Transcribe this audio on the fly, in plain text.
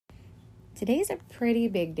Today's a pretty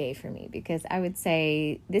big day for me because I would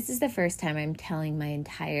say this is the first time I'm telling my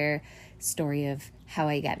entire story of how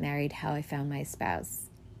I got married, how I found my spouse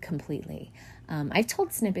completely. I've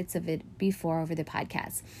told snippets of it before over the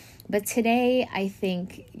podcast, but today I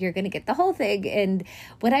think you're going to get the whole thing. And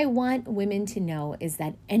what I want women to know is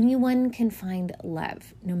that anyone can find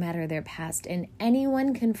love, no matter their past, and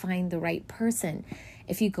anyone can find the right person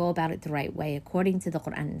if you go about it the right way, according to the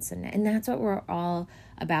Quran and Sunnah. And that's what we're all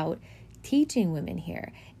about teaching women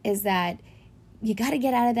here, is that you got to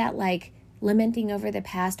get out of that like lamenting over the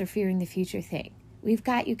past or fearing the future thing. We've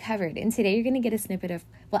got you covered. And today you're going to get a snippet of,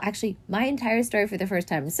 well, actually my entire story for the first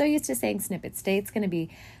time. I'm so used to saying snippets. Today it's going to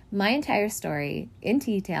be my entire story in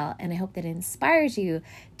detail. And I hope that it inspires you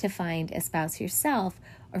to find a spouse yourself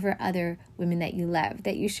or for other women that you love,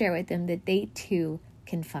 that you share with them, that they too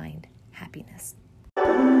can find happiness.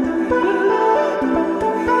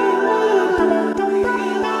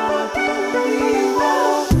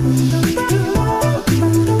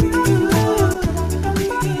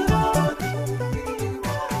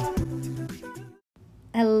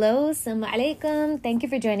 Hello, assalamu alaikum. Thank you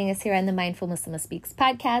for joining us here on the Mindful Muslimah Speaks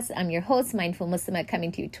podcast. I'm your host, Mindful Muslimah,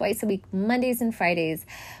 coming to you twice a week, Mondays and Fridays,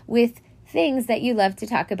 with things that you love to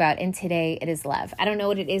talk about. And today it is love. I don't know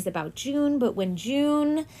what it is about June, but when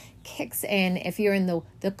June kicks in, if you're in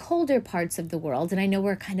the colder parts of the world, and I know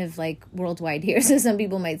we're kind of like worldwide here, so some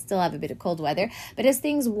people might still have a bit of cold weather, but as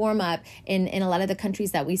things warm up in a lot of the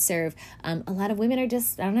countries that we serve, a lot of women are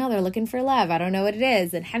just, I don't know, they're looking for love. I don't know what it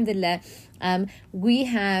is. Alhamdulillah. We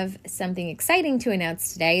have something exciting to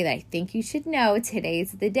announce today that I think you should know.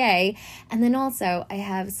 Today's the day. And then also I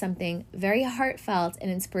have something very heartfelt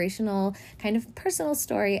and inspirational, kind of personal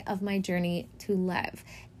story of my journey to love.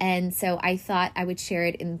 And so I thought I would share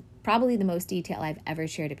it in probably the most detail I've ever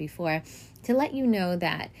shared it before, to let you know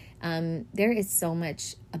that there is so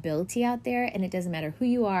much ability out there, and it doesn't matter who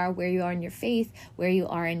you are, where you are in your faith, where you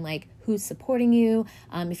are in like who's supporting you.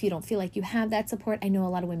 If you don't feel like you have that support, I know a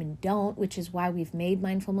lot of women don't, which is why we've made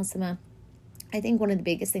Mindful Muslimah. I think one of the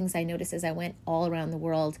biggest things I noticed as I went all around the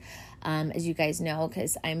world, as you guys know,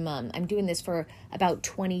 because I'm doing this for about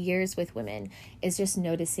 20 years with women, is just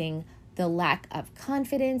noticing the lack of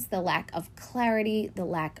confidence, the lack of clarity, the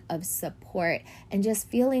lack of support, and just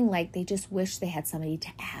feeling like they just wish they had somebody to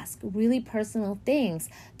ask really personal things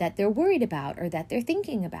that they're worried about or that they're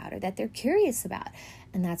thinking about or that they're curious about.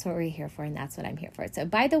 And that's what we're here for, and that's what I'm here for. So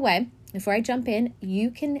by the way, before I jump in,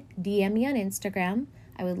 you can DM me on Instagram.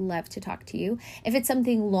 I would love to talk to you. If it's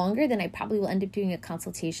something longer, then I probably will end up doing a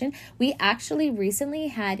consultation. We actually recently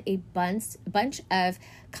had a bunch of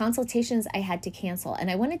consultations I had to cancel,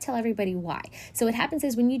 and I want to tell everybody why. So what happens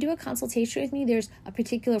is when you do a consultation with me, there's a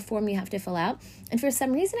particular form you have to fill out, and for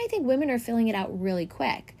some reason I think women are filling it out really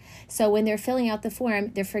quick. So when they're filling out the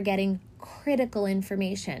form, they're forgetting critical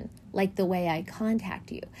information, like the way I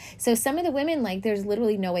contact you. So some of the women, like there's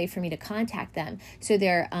literally no way for me to contact them. So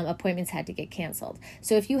their appointments had to get canceled.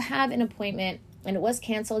 So if you have an appointment and it was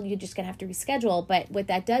canceled, you're just going to have to reschedule. But what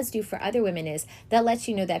that does do for other women is that lets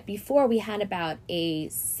you know that before we had about a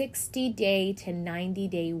 60-day to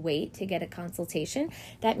 90-day wait to get a consultation.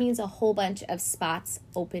 That means a whole bunch of spots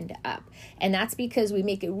opened up. And that's because we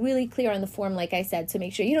make it really clear on the form, like I said, to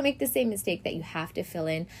make sure you don't make the same mistake that you have to fill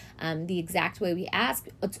in the exact way we ask.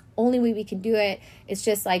 It's the only way we can do it. It's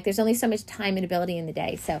just like there's only so much time and ability in the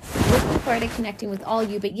day. So looking forward to connecting with all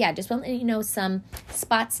you. But yeah, just want to let you know some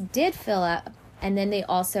spots did fill up. And then they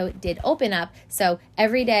also did open up. So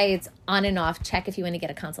every day it's on and off. Check if you want to get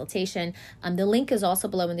a consultation. The link is also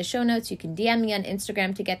below in the show notes. You can DM me on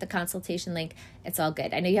Instagram to get the consultation link. It's all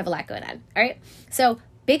good. I know you have a lot going on. All right. So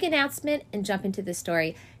big announcement, and jump into the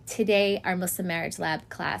story. Today, our Muslim Marriage Lab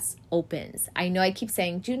class opens. I know I keep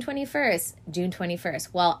saying June 21st.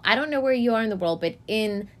 Well, I don't know where you are in the world, but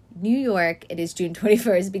in New York, it is June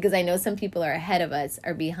 21st because I know some people are ahead of us,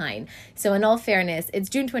 are behind. So in all fairness, it's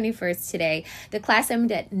June 21st today. The class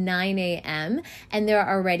ended at 9 a.m. and there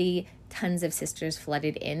are already tons of sisters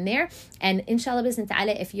flooded in there. And inshallah, bismillah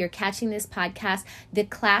ta'ala, if you're catching this podcast, the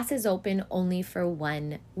class is open only for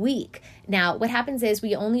 1 week. Now, what happens is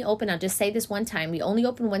we only open, I'll just say this one time, we only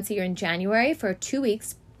open once a year in January for 2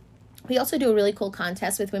 weeks. We also do a really cool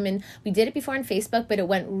contest with women. We did it before on Facebook, but it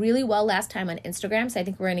went really well last time on Instagram. So I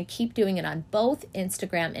think we're going to keep doing it on both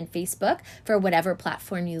Instagram and Facebook for whatever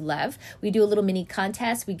platform you love. We do a little mini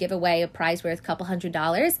contest. We give away a prize worth a couple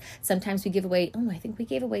 $100s. Sometimes we give away, I think we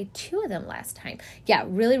gave away 2 of them last time. Yeah,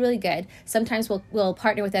 really, really good. Sometimes we'll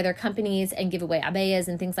partner with other companies and give away abayas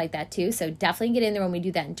and things like that too. So definitely get in there when we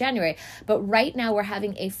do that in January. But right now we're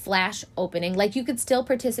having a flash opening. Like you could still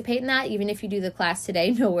participate in that even if you do the class today,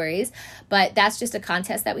 no worries. but that's just a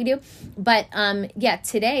contest that we do. But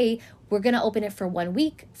today we're going to open it for 1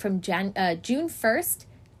 week from June 1st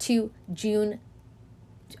to June.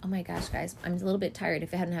 Oh my gosh, guys, I'm a little bit tired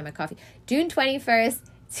if I hadn't had my coffee. June 21st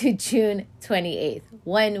to June 28th,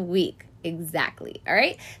 1 week exactly. All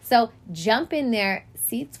right. So jump in there.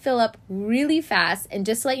 Seats fill up really fast. And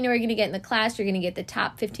just to let you know, we're going to get in the class, you're going to get the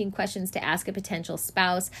top 15 questions to ask a potential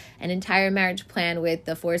spouse, an entire marriage plan with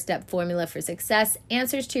the 4-step formula for success,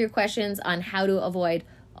 answers to your questions on how to avoid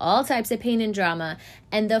all types of pain and drama,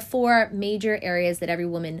 and the 4 major areas that every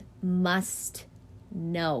woman must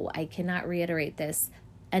know. I cannot reiterate this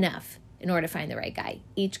enough in order to find the right guy.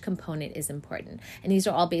 Each component is important. And these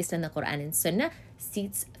are all based on the Quran and Sunnah.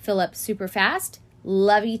 Seats fill up super fast.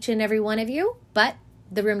 Love each and every one of you, but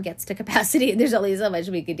the room gets to capacity. There's only so much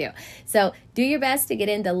we could do. So do your best to get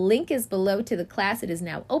in. The link is below to the class. It is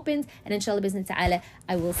now open. And inshallah, bismillah ta'ala,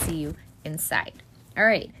 I will see you inside. All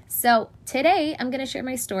right. So today I'm going to share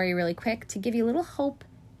my story really quick to give you a little hope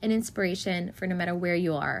and inspiration for no matter where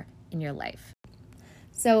you are in your life.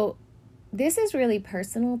 So this is really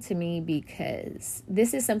personal to me because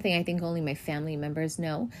this is something I think only my family members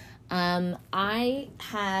know. I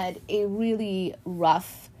had a really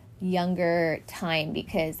rough younger time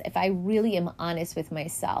because if I really am honest with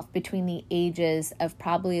myself, between the ages of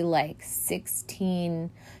probably like 16,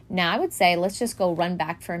 now I would say, let's just go run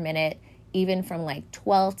back for a minute, even from like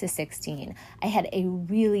 12 to 16, I had a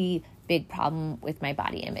really big problem with my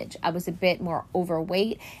body image. I was a bit more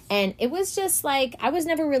overweight, and it was just like, I was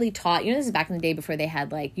never really taught, this is back in the day before they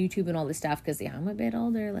had like YouTube and all this stuff, because I'm a bit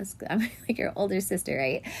older, I'm like your older sister,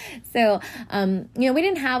 right? So, we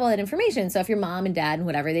didn't have all that information. So if your mom and dad and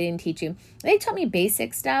whatever, they didn't teach you, they taught me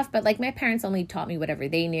basic stuff, but like my parents only taught me whatever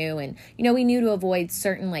they knew. And, we knew to avoid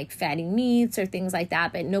certain like fatty meats or things like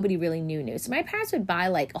that, but nobody really knew. So my parents would buy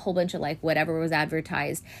like a whole bunch of like whatever was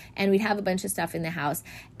advertised, and we'd have a bunch of stuff in the house.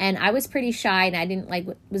 And I was pretty shy, and I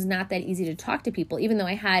didn't was not that easy to talk to people. Even though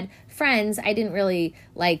I had friends, I didn't really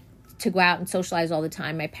like to go out and socialize all the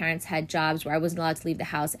time. My parents had jobs where I wasn't allowed to leave the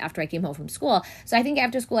house after I came home from school. So I think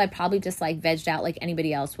after school, I'd probably just like vegged out like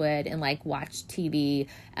anybody else would and like watched TV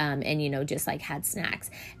and, just like had snacks.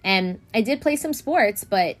 And I did play some sports,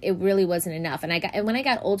 but it really wasn't enough. And when I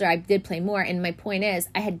got older, I did play more. And my point is,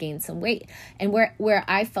 I had gained some weight, and where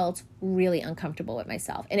I felt really uncomfortable with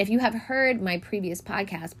myself. And if you have heard my previous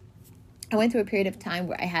podcast, I went through a period of time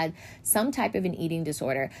where I had some type of an eating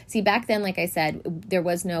disorder. See, back then, like I said, there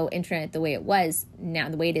was no internet the way it was now,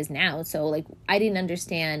 the way it is now. So like I didn't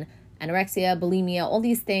understand anorexia, bulimia, all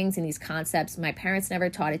these things and these concepts. My parents never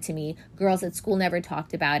taught it to me. Girls at school never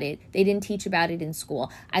talked about it. They didn't teach about it in school.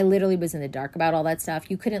 I literally was in the dark about all that stuff.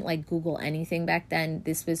 You couldn't like Google anything back then.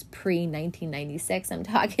 This was pre-1996. I'm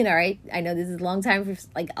talking, all right? I know this is a long time for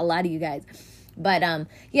like a lot of you guys. But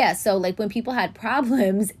so like when people had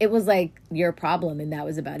problems, it was like your problem, and that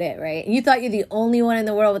was about it, right? And you thought you're the only one in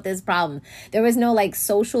the world with this problem. There was no like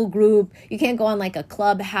social group. You can't go on like a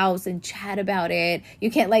clubhouse and chat about it. You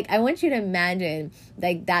can't I want you to imagine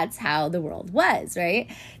like that's how the world was, right?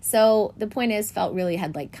 So the point is,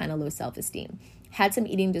 had like kind of low self-esteem, had some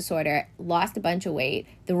eating disorder, lost a bunch of weight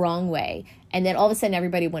the wrong way. And then all of a sudden,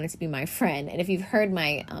 everybody wanted to be my friend. And if you've heard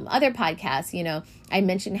my other podcasts, I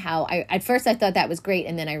mentioned how at first I thought that was great.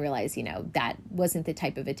 And then I realized, that wasn't the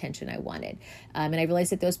type of attention I wanted. And I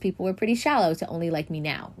realized that those people were pretty shallow to only like me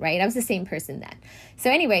now, right? I was the same person then. So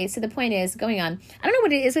anyway, so the point is going on, I don't know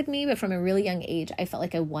what it is with me, but from a really young age, I felt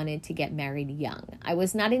like I wanted to get married young. I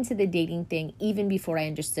was not into the dating thing even before I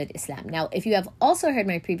understood Islam. Now, if you have also heard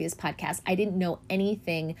my previous podcast, I didn't know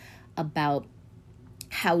anything about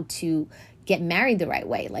how to get married the right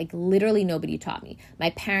way. Like literally nobody taught me. My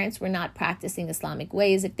parents were not practicing Islamic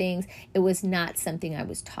ways of things. It was not something I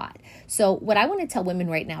was taught. So what I want to tell women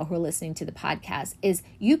right now who are listening to the podcast is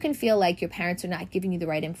you can feel like your parents are not giving you the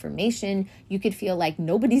right information. You could feel like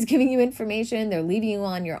nobody's giving you information. They're leaving you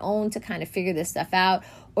on your own to kind of figure this stuff out.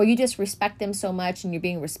 Or you just respect them so much and you're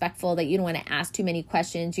being respectful that you don't want to ask too many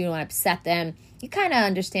questions. You don't want to upset them. You kind of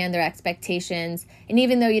understand their expectations. And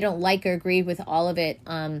even though you don't like or agree with all of it,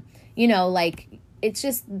 it's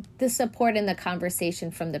just the support and the conversation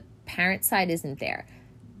from the parent side isn't there.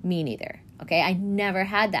 Me neither. Okay. I never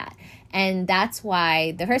had that. And that's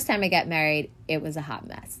why the first time I got married, it was a hot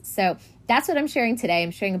mess. So that's what I'm sharing today.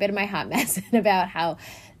 I'm sharing a bit of my hot mess and about how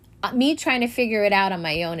me trying to figure it out on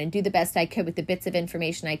my own and do the best I could with the bits of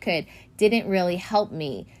information I could didn't really help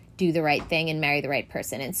me do the right thing and marry the right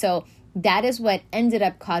person. And so that is what ended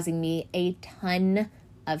up causing me a ton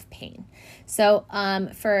of pain. So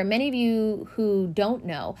for many of you who don't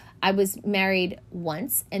know, I was married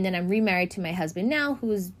once, and then I'm remarried to my husband now,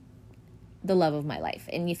 who's the love of my life.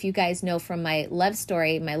 And if you guys know from my love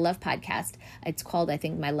story, my love podcast, it's called, I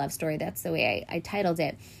think, My Love Story. That's the way I titled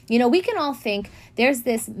it. You know, we can all think there's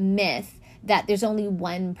this myth that there's only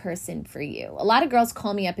one person for you. A lot of girls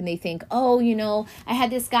call me up and they think, oh, you know, I had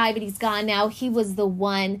this guy, but he's gone now. He was the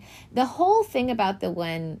one. The whole thing about the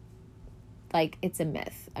one, like, it's a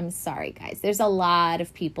myth. I'm sorry, guys. There's a lot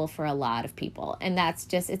of people for a lot of people. And that's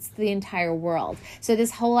just, it's the entire world. So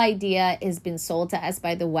this whole idea has been sold to us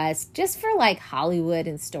by the West just for like Hollywood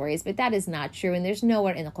and stories, but that is not true. And there's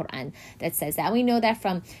nowhere in the Quran that says that. We know that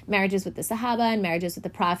from marriages with the Sahaba and marriages with the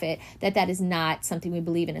Prophet, that is not something we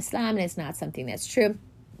believe in Islam, and it's not something that's true.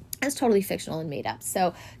 It's totally fictional and made up.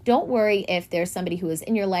 So don't worry if there's somebody who is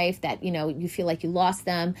in your life that, you know, you feel like you lost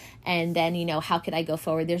them and then, you know, how could I go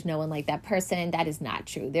forward? There's no one like that person. That is not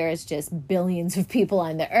true. There is just billions of people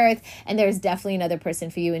on the earth, and there's definitely another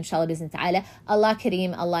person for you, inshallah bizni ta'ala. Allah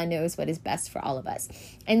Kareem, Allah knows what is best for all of us.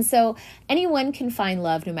 And so anyone can find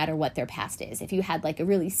love no matter what their past is. If you had like a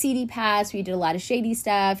really seedy past where you did a lot of shady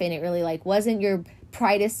stuff and it really like wasn't your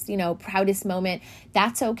proudest moment,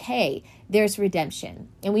 that's okay. There's redemption.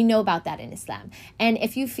 And we know about that in Islam. And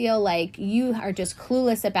if you feel like you are just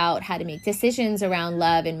clueless about how to make decisions around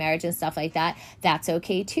love and marriage and stuff like that, that's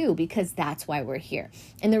okay too, because that's why we're here.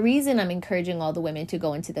 And the reason I'm encouraging all the women to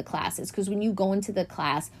go into the class is because when you go into the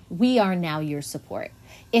class, we are now your support.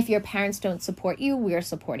 If your parents don't support you, we're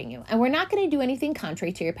supporting you. And we're not going to do anything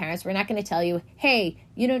contrary to your parents. We're not going to tell you, hey,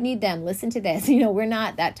 you don't need them. Listen to this. You know, we're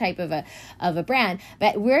not that type of a brand.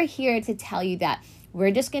 But we're here to tell you that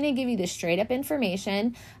we're just going to give you the straight up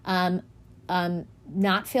information,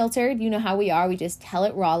 not filtered. You know how we are. We just tell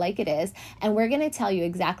it raw like it is. And we're going to tell you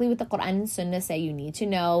exactly what the Quran and Sunnah say you need to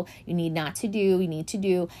know, you need not to do, you need to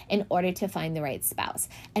do in order to find the right spouse.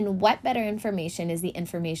 And what better information is the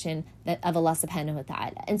information of Allah subhanahu wa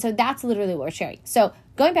ta'ala. And so that's literally what we're sharing. So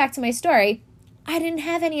going back to my story, I didn't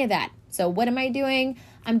have any of that. So what am I doing?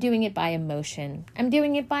 I'm doing it by emotion. I'm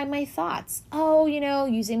doing it by my thoughts. Oh, you know,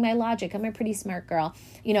 using my logic. I'm a pretty smart girl.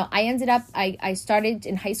 You know, I started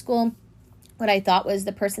in high school what I thought was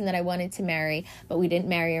the person that I wanted to marry, but we didn't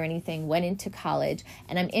marry or anything, went into college,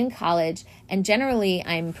 and I'm in college, and generally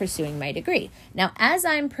I'm pursuing my degree. Now, as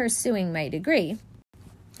I'm pursuing my degree,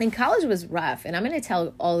 and college was rough, and I'm going to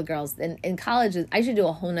tell all the girls, in college, I should do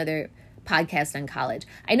a whole nother podcast on college.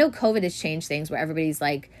 I know COVID has changed things where everybody's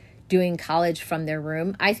like doing college from their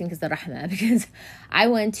room. I think it's the rahmah, because I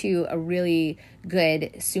went to a really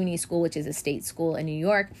good SUNY school, which is a state school in New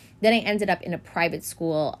York. Then I ended up in a private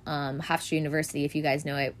school, Hofstra University, if you guys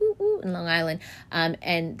know it, in Long Island.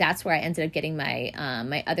 And that's where I ended up getting my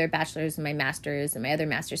my other bachelor's and my master's and my other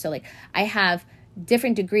master's. So like I have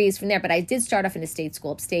different degrees from there, but I did start off in a state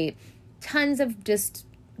school upstate. Tons of just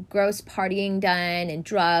gross partying done and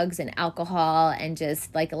drugs and alcohol and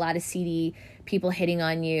just like a lot of seedy people hitting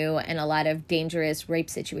on you and a lot of dangerous rape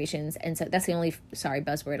situations. And so that's the only,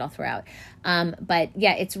 buzzword I'll throw out. But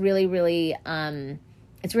yeah, it's really, really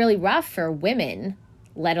rough for women,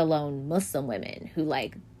 let alone Muslim women who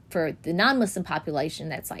like, for the non-Muslim population,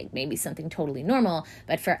 that's like maybe something totally normal.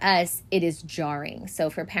 But for us, it is jarring. So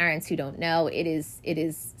for parents who don't know, it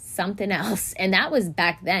is something else. And that was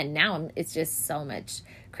back then. Now it's just so much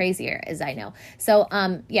crazier, as I know. So,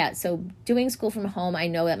 so doing school from home, I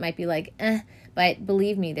know that might be like, but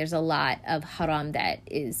believe me, there's a lot of haram that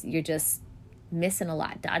is, you're just missing a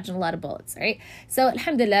lot, dodging a lot of bullets, right? So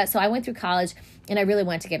alhamdulillah, so I went through college and I really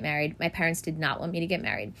wanted to get married. My parents did not want me to get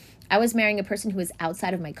married. I was marrying a person who was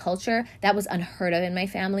outside of my culture. That was unheard of in my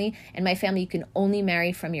family. In my family, you can only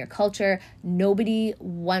marry from your culture. Nobody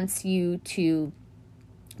wants you to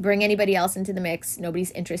bring anybody else into the mix. Nobody's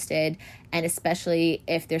interested, and especially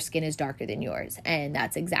if their skin is darker than yours. And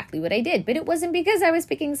that's exactly what I did. But it wasn't because I was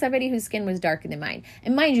picking somebody whose skin was darker than mine.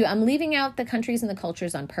 And mind you, I'm leaving out the countries and the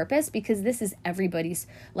cultures on purpose because this is everybody's,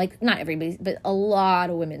 like, not everybody's, but a lot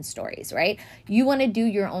of women's stories, right? You want to do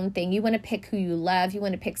your own thing. You want to pick who you love. You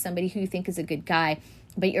want to pick somebody who you think is a good guy,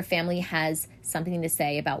 but your family has something to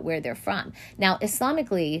say about where they're from. Now,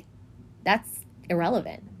 Islamically, that's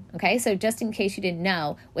irrelevant. Okay, so just in case you didn't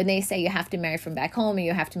know, when they say you have to marry from back home or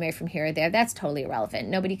you have to marry from here or there, that's totally irrelevant.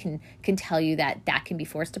 Nobody can tell you that can be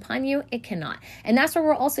forced upon you. It cannot. And that's what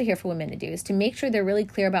we're also here for women to do, is to make sure they're really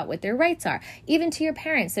clear about what their rights are. Even to your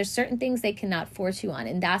parents, there's certain things they cannot force you on.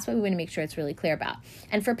 And that's what we want to make sure it's really clear about.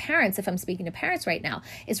 And for parents, if I'm speaking to parents right now,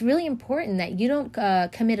 it's really important that you don't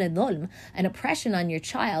commit a dhulm, an oppression on your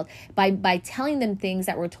child by telling them things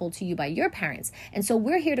that were told to you by your parents. And so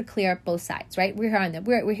we're here to clear up both sides, right? We're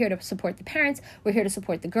here here to support the parents. We're here to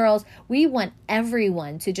support the girls. We want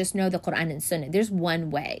everyone to just know the Quran and Sunnah. There's one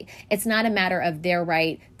way. It's not a matter of they're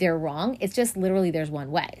right, they're wrong. It's just literally there's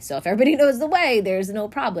one way. So if everybody knows the way, there's no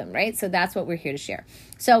problem, right? So that's what we're here to share.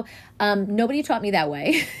 So nobody taught me that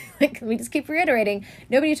way. Like, we just keep reiterating,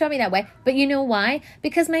 nobody taught me that way. But you know why?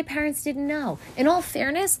 Because my parents didn't know. In all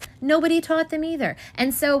fairness, nobody taught them either.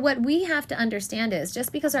 And so what we have to understand is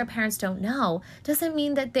just because our parents don't know doesn't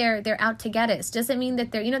mean that they're out to get us. Doesn't mean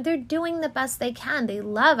that they're doing the best they can. They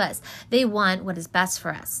love us. They want what is best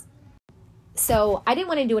for us. So I didn't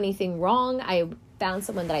want to do anything wrong. I found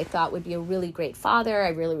someone that I thought would be a really great father. I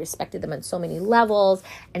really respected them on so many levels.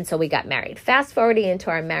 And so we got married. Fast forwarding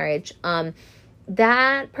into our marriage,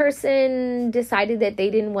 that person decided that they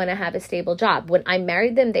didn't want to have a stable job. When I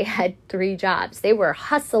married them, they had 3 jobs. They were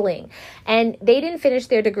hustling and they didn't finish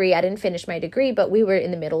their degree. I didn't finish my degree, but we were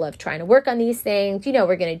in the middle of trying to work on these things.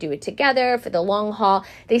 We're going to do it together for the long haul.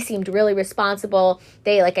 They seemed really responsible.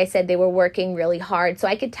 They, like I said, they were working really hard. So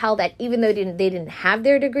I could tell that even though they didn't have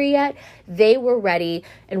their degree yet, they were ready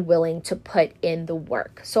and willing to put in the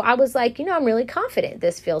work. So I was like, I'm really confident.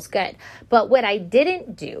 This feels good. But what I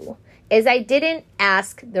didn't do is I didn't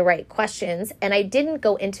ask the right questions and I didn't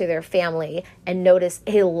go into their family and notice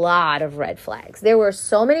a lot of red flags. There were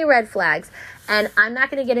so many red flags, and I'm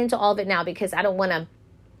not going to get into all of it now because I don't want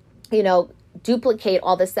to, duplicate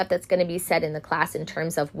all the stuff that's going to be said in the class in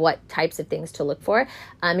terms of what types of things to look for.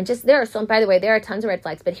 And by the way, there are tons of red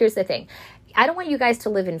flags, but here's the thing. I don't want you guys to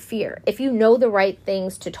live in fear. If you know the right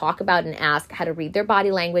things to talk about and ask, how to read their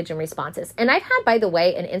body language and responses. And I've had, by the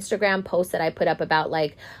way, an Instagram post that I put up about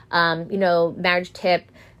marriage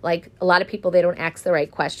tip. Like, a lot of people, they don't ask the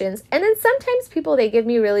right questions. And then sometimes people, they give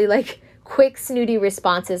me really quick, snooty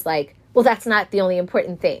responses like, well, that's not the only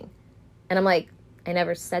important thing. And I'm like, I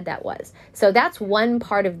never said that was. So that's one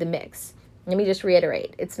part of the mix. Let me just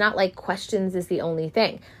reiterate. It's not like questions is the only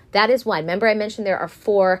thing. That is one. Remember, I mentioned there are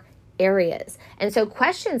 4 areas. And so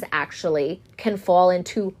questions actually can fall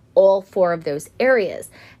into all 4 of those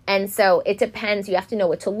areas. And so it depends. You have to know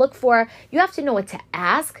what to look for. You have to know what to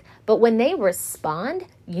ask. But when they respond,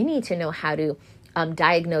 you need to know how to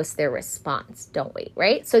diagnose their response, don't we?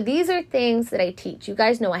 Right? So these are things that I teach. You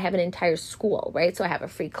guys know I have an entire school, right? So I have a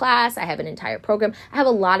free class. I have an entire program. I have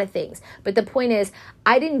a lot of things. But the point is,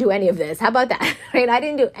 I didn't do any of this. How about that? Right? I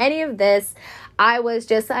didn't do any of this. I was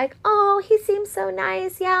just like, oh, he seems so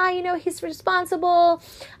nice. Yeah, he's responsible.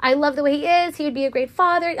 I love the way he is. He would be a great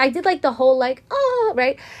father. I did the whole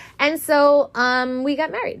right? And so we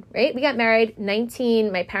got married, right? We got married,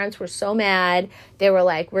 19. My parents were so mad. They were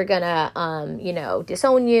like, we're going to,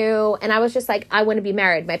 disown you. And I was just like, I want to be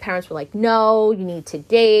married. My parents were like, no, you need to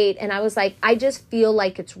date. And I was like, I just feel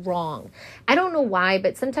like it's wrong. I don't know why,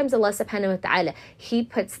 but sometimes Allah subhanahu wa ta'ala, He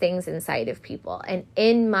puts things inside of people. And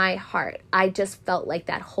in my heart, I just felt like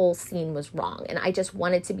that whole scene was wrong. And I just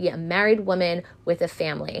wanted to be a married woman with a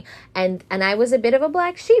family. And I was a bit of a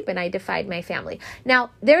black sheep, and I defied my family. Now,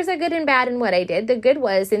 there's a good and bad in what I did. The good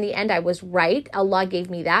was, in the end, I was right. Allah gave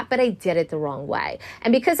me that, but I did it the wrong way.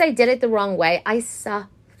 And because I did it the wrong way, I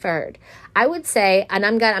suffered. I would say, and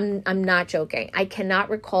I'm not joking, I cannot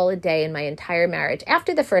recall a day in my entire marriage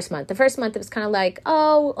after the first month. The first month, it was kind of like,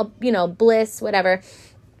 bliss, whatever.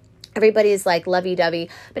 Everybody's like lovey-dovey.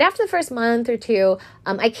 But after the first month or 2,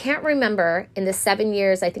 I can't remember in the 7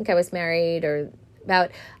 years, I think I was married or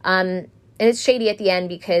about, and it's shady at the end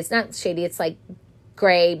because, not shady, it's like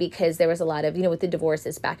gray because there was a lot of, with the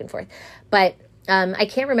divorces back and forth. But I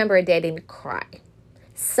can't remember a day I didn't cry.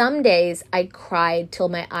 Some days I cried till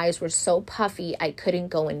my eyes were so puffy I couldn't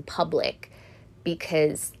go in public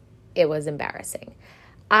because it was embarrassing.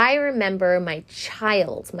 I remember my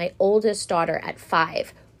oldest daughter at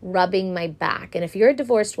 5, rubbing my back. And if you're a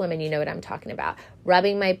divorced woman, you know what I'm talking about.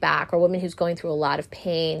 Rubbing my back, or a woman who's going through a lot of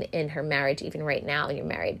pain in her marriage, even right now, and you're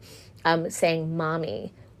married, saying,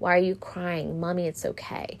 Mommy, why are you crying? Mommy, it's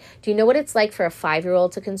okay. Do you know what it's like for a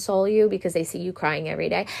 5-year-old to console you because they see you crying every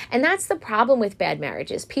day? And that's the problem with bad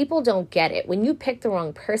marriages. People don't get it. When you pick the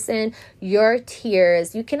wrong person, your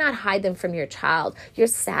tears, you cannot hide them from your child. Your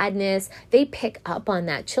sadness, they pick up on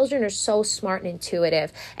that. Children are so smart and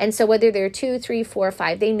intuitive. And so whether they're 2, 3, 4,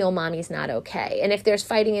 5, they know mommy's not okay. And if there's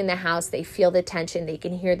fighting in the house, they feel the tension. They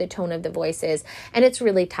can hear the tone of the voices. And it's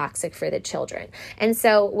really toxic for the children. And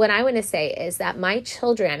so what I want to say is that my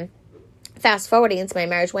children fast forwarding into my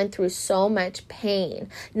marriage, went through so much pain,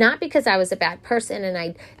 not because I was a bad person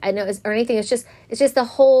and I know or anything. It's just the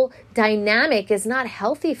whole dynamic is not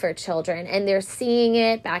healthy for children, and they're seeing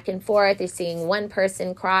it back and forth. They're seeing one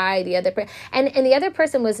person cry, the other and the other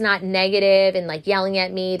person was not negative and like yelling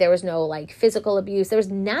at me. There was no like physical abuse. There was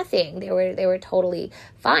nothing. They were totally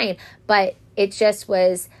fine, but it just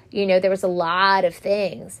was, there was a lot of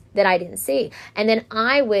things that I didn't see. And then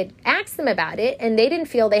I would ask them about it, and they didn't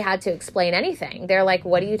feel they had to explain anything. They're like,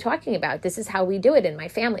 what are you talking about? This is how we do it in my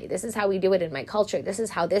family. This is how we do it in my culture. This is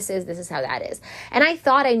how this is. This is how that is. And I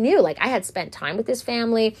thought I knew, like I had spent time with this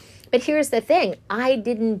family. But here's the thing. I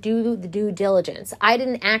didn't do the due diligence. I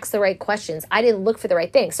didn't ask the right questions. I didn't look for the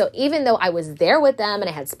right thing. So even though I was there with them and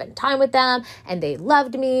I had spent time with them and they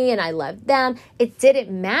loved me and I loved them, it didn't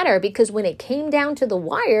matter, because when it came down to the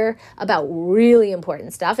wire about really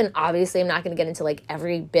important stuff, and obviously I'm not going to get into like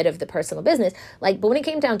every bit of the personal business, but when it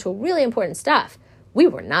came down to really important stuff, we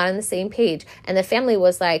were not on the same page. And the family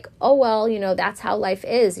was like, oh, well, that's how life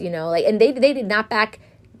is, and they did not back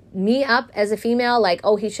me up as a female, like,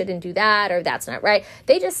 oh, he shouldn't do that, or that's not right.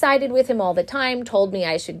 They just sided with him all the time, told me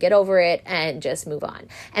I should get over it and just move on.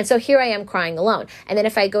 And so here I am crying alone. And then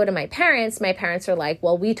if I go to my parents are like,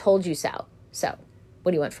 well, we told you so. So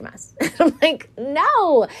what do you want from us? I'm like,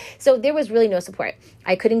 no. So there was really no support.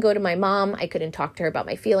 I couldn't go to my mom. I couldn't talk to her about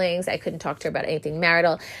my feelings. I couldn't talk to her about anything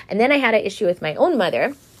marital. And then I had an issue with my own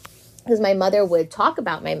mother, because my mother would talk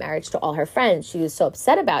about my marriage to all her friends. She was so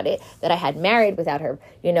upset about it that I had married without her,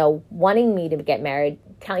 wanting me to get married.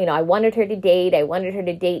 I wanted her to date. I wanted her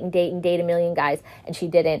to date a million guys, and she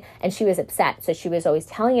didn't. And she was upset. So she was always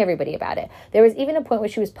telling everybody about it. There was even a point where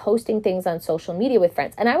she was posting things on social media with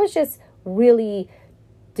friends. And I was just really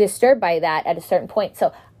disturbed by that at a certain point.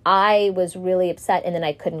 So I was really upset, and then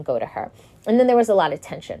I couldn't go to her. And then there was a lot of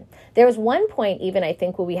tension. There was one point even, I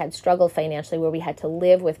think, where we had struggled financially, where we had to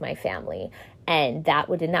live with my family. And that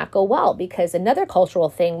did not go well, because another cultural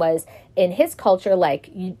thing was, in his culture,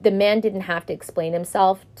 the man didn't have to explain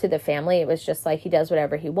himself to the family. It was just like he does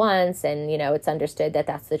whatever he wants. And, it's understood that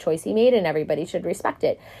that's the choice he made and everybody should respect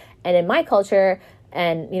it. And in my culture,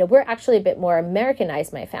 and, we're actually a bit more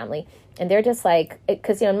Americanized, my family. And they're just like,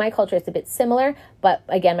 because, in my culture, it's a bit similar. But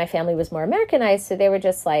again, my family was more Americanized. So they were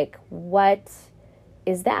just like, what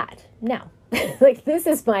is that? No. This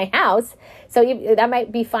is my house. So that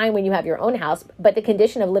might be fine when you have your own house. But the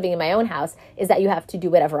condition of living in my own house is that you have to do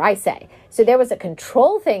whatever I say. So there was a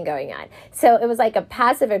control thing going on. So it was like a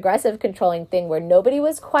passive aggressive controlling thing where nobody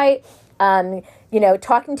was quite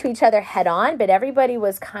talking to each other head on, but everybody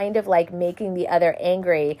was kind of like making the other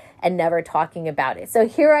angry and never talking about it. So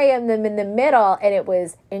here I am in the middle, and it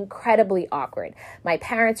was incredibly awkward. My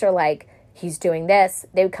parents are like, he's doing this.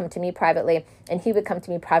 They would come to me privately, and he would come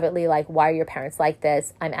to me privately like, why are your parents like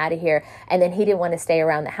this? I'm out of here. And then he didn't want to stay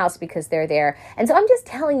around the house because they're there. And so I'm just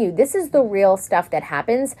telling you, this is the real stuff that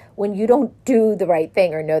happens when you don't do the right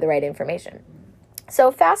thing or know the right information. So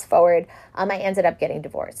fast forward, I ended up getting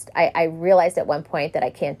divorced. I realized at one point that I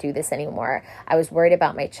can't do this anymore. I was worried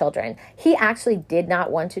about my children. He actually did not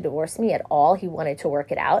want to divorce me at all. He wanted to work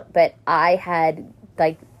it out. But I had,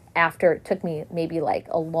 after it took me maybe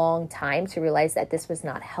a long time to realize that this was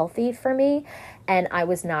not healthy for me, and I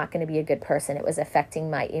was not going to be a good person. It was affecting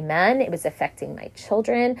my iman. It was affecting my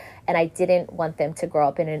children, and I didn't want them to grow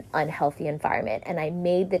up in an unhealthy environment. And I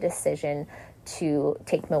made the decision to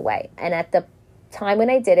take them away. And at the time when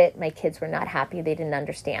I did it, my kids were not happy. They didn't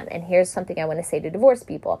understand. And here's something I want to say to divorced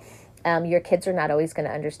people. Your kids are not always going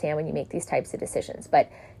to understand when you make these types of decisions.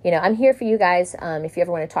 But, I'm here for you guys. If you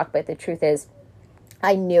ever want to talk about it, the truth is,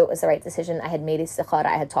 I knew it was the right decision. I had made istikhara.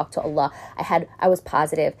 I had talked to Allah. I was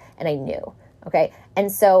positive, and I knew. Okay.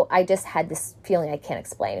 And so I just had this feeling I can't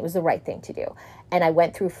explain. It was the right thing to do. And I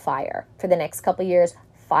went through fire for the next couple of years.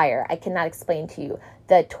 Fire. I cannot explain to you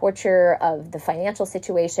the torture of the financial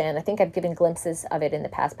situation. I think I've given glimpses of it in the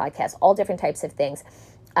past podcasts, all different types of things.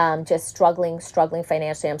 Just struggling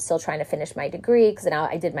financially. I'm still trying to finish my degree because now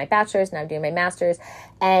I did my bachelor's, now I'm doing my master's,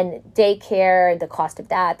 and daycare, the cost of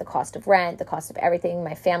that, the cost of rent, the cost of everything.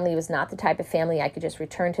 My family was not the type of family I could just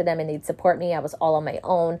return to them and they'd support me. I was all on my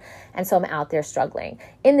own. And so I'm out there struggling.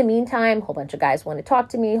 In the meantime, a whole bunch of guys want to talk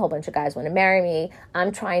to me, a whole bunch of guys want to marry me.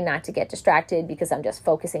 I'm trying not to get distracted because I'm just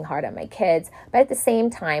focusing hard on my kids. But at the same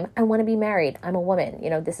time, I want to be married. I'm a woman.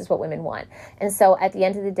 This is what women want. And so at the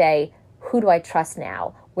end of the day, who do I trust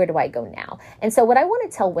now? Where do I go now? And so what I want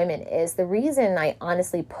to tell women is the reason I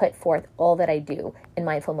honestly put forth all that I do in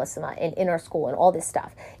Mindful Muslimah and in our school and all this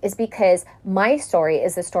stuff is because my story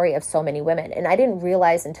is the story of so many women. And I didn't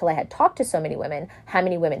realize until I had talked to so many women, how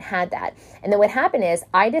many women had that. And then what happened is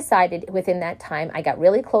I decided within that time, I got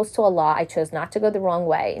really close to Allah. I chose not to go the wrong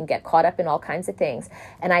way and get caught up in all kinds of things.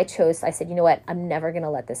 And I said, you know what? I'm never going to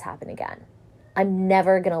let this happen again. I'm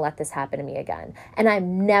never going to let this happen to me again. And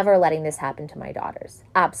I'm never letting this happen to my daughters.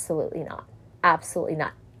 Absolutely not. Absolutely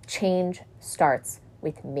not. Change starts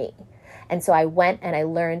with me. And so I went and I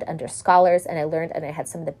learned under scholars and I had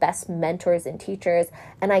some of the best mentors and teachers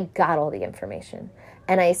and I got all the information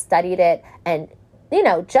and I studied it. And,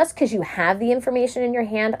 just because you have the information in your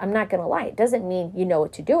hand, I'm not going to lie. It doesn't mean you know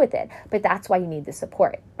what to do with it, but that's why you need the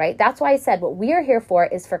support, right? That's why I said what we are here for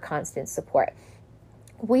is for constant support.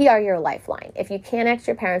 We are your lifeline. If you can't ask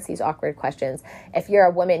your parents these awkward questions, if you're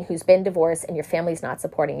a woman who's been divorced and your family's not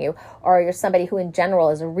supporting you, or you're somebody who in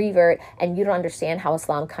general is a revert and you don't understand how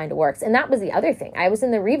Islam kind of works. And that was the other thing. I was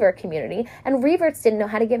in the revert community and reverts didn't know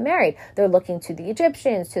how to get married. They're looking to the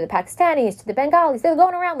Egyptians, to the Pakistanis, to the Bengalis. They're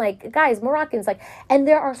going around like guys, Moroccans, and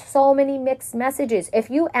there are so many mixed messages.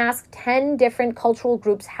 If you ask 10 different cultural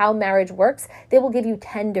groups how marriage works, they will give you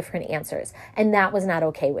 10 different answers. And that was not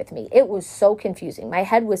okay with me. It was so confusing.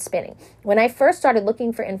 My head was spinning. When I first started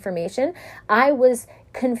looking for information, I was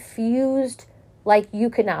confused like you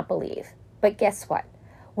could not believe. But guess what?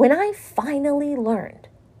 When I finally learned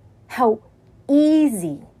how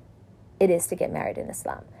easy it is to get married in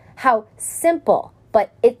Islam, how simple,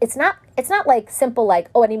 but it's not like simple like,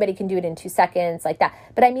 oh, anybody can do it in 2 seconds like that.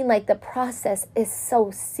 But I mean like the process is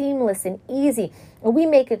so seamless and easy. And we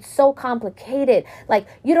make it so complicated. Like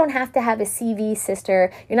you don't have to have a CV,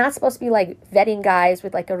 sister. You're not supposed to be like vetting guys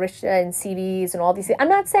with like a Rishta and CVs and all these things. I'm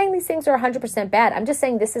not saying these things are 100% bad. I'm just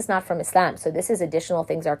saying this is not from Islam. So this is additional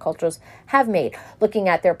things our cultures have made. Looking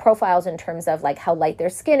at their profiles in terms of like how light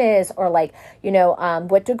their skin is or like,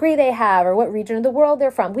 what degree they have or what region of the world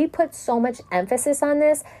they're from. We put so much emphasis on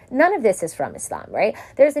this. None of this is from Islam, right?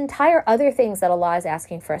 There's entire other things that Allah is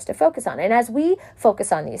asking for us to focus on. And as we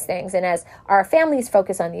focus on these things and as our families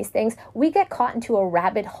focus on these things, we get caught into a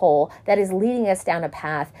rabbit hole that is leading us down a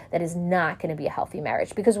path that is not going to be a healthy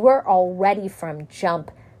marriage because we're already from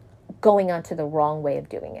jump going onto the wrong way of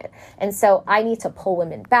doing it. And so I need to pull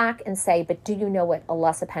women back and say, but do you know what Allah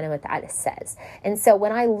subhanahu wa ta'ala says? And so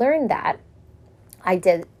when I learned that, I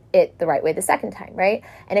did it the right way the second time, right?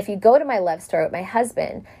 And if you go to my love story with my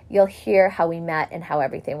husband, you'll hear how we met and how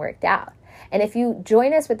everything worked out. And if you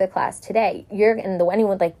join us with the class today,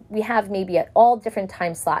 we have maybe at all different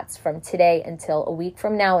time slots from today until a week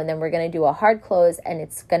from now, and then we're going to do a hard close and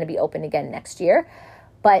it's going to be open again next year.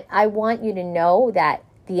 But I want you to know that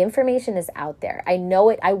the information is out there. I know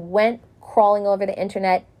it. I went crawling over the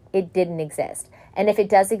internet. It didn't exist. And if it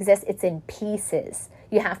does exist, it's in pieces.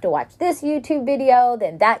 You have to watch this YouTube video,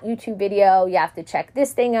 then that YouTube video. You have to check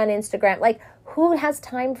this thing on Instagram. Like, who has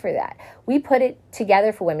time for that? We put it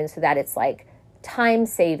together for women so that it's like time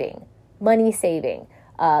saving, money saving.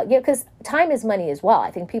 Because time is money as well.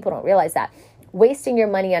 I think people don't realize that. Wasting your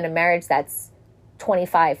money on a marriage that's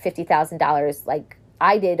 $25,000, $50,000, like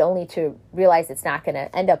I did, only to realize it's not going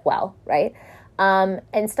to end up well, right?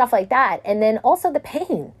 And stuff like that. And then also the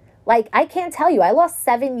pain. Like, I can't tell you, I lost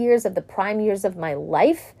 7 years of the prime years of my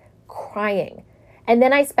life crying. And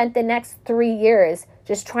then I spent the next 3 years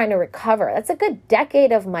just trying to recover. That's a good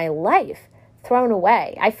decade of my life thrown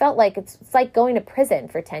away. I felt like it's like going to prison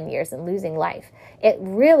for 10 years and losing life. It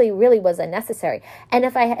really, really was unnecessary. And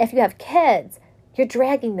if you have kids, you're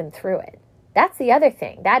dragging them through it. That's the other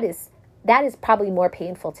thing. That is probably more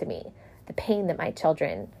painful to me, the pain that my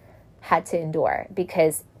children had to endure,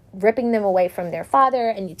 because ripping them away from their father,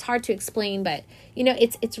 and it's hard to explain, but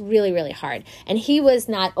it's really, really hard. And he was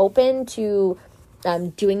not open to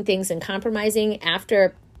doing things and compromising.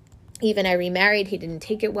 After even I remarried, he didn't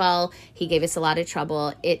take it well. He gave us a lot of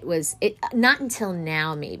trouble. It not until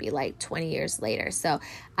now, maybe like 20 years later. So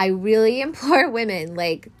I really implore women,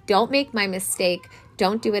 like, don't make my mistake.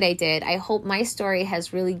 Don't do what I did. I hope my story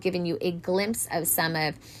has really given you a glimpse of some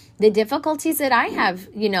of the difficulties that I have,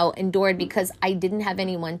 endured because I didn't have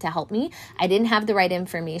anyone to help me. I didn't have the right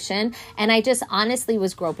information. And I just honestly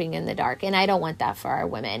was groping in the dark. And I don't want that for our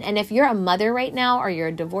women. And if you're a mother right now, or you're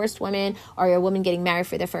a divorced woman, or you're a woman getting married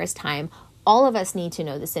for the first time, all of us need to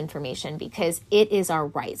know this information because it is our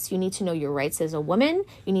rights. You need to know your rights as a woman.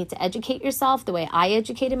 You need to educate yourself the way I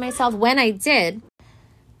educated myself when I did.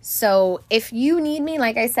 So if you need me,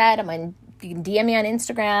 like I said, I'm on You can DM me on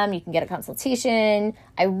Instagram. You can get a consultation.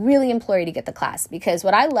 I really implore you to get the class, because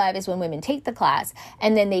what I love is when women take the class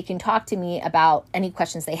and then they can talk to me about any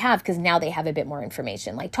questions they have, because now they have a bit more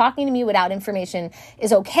information. Like, talking to me without information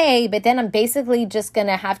is okay, but then I'm basically just going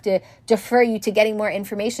to have to defer you to getting more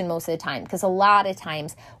information most of the time, because a lot of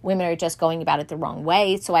times women are just going about it the wrong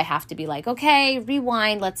way. So I have to be like, okay,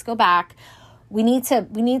 rewind, let's go back. We need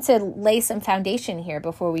to lay some foundation here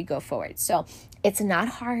before we go forward. So it's not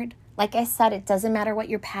hard. Like I said, it doesn't matter what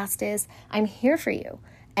your past is. I'm here for you.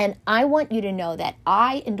 And I want you to know that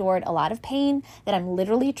I endured a lot of pain that I'm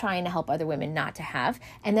literally trying to help other women not to have.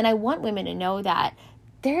 And then I want women to know that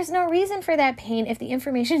there's no reason for that pain if the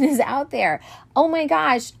information is out there. Oh my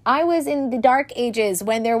gosh, I was in the dark ages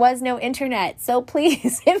when there was no internet. So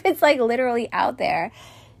please, if it's like literally out there,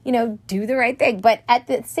 do the right thing. But at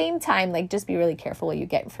the same time, like, just be really careful where you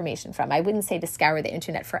get information from. I wouldn't say to scour the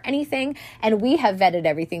internet for anything. And we have vetted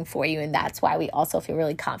everything for you. And that's why we also feel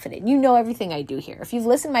really confident. You know everything I do here. If you've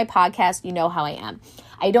listened to my podcast, you know how I am.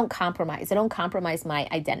 I don't compromise. I don't compromise my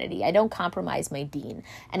identity. I don't compromise my deen.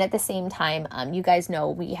 And at the same time, you guys know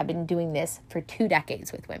we have been doing this for 2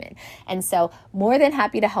 decades with women. And so more than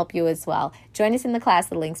happy to help you as well. Join us in the class.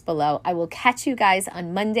 The link's below. I will catch you guys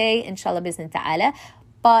on Monday, inshallah bi'izn ta'ala.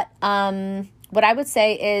 But what I would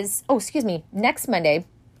say is, next Monday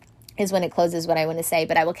is when it closes, what I want to say,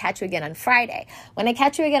 but I will catch you again on Friday. When I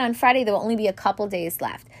catch you again on Friday, there will only be a couple days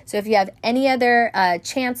left. So if you have any other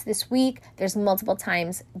chance this week, there's multiple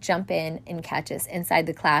times, jump in and catch us inside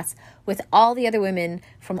the class with all the other women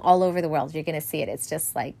from all over the world. You're going to see it. It's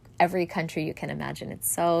just like every country you can imagine.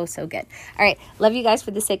 It's so, so good. All right. Love you guys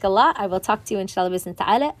for the sake of Allah. I will talk to you inshallah bi'izn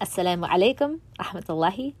ta'ala. Assalamu alaikum.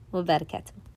 Rahmatullahi wa barakatuh.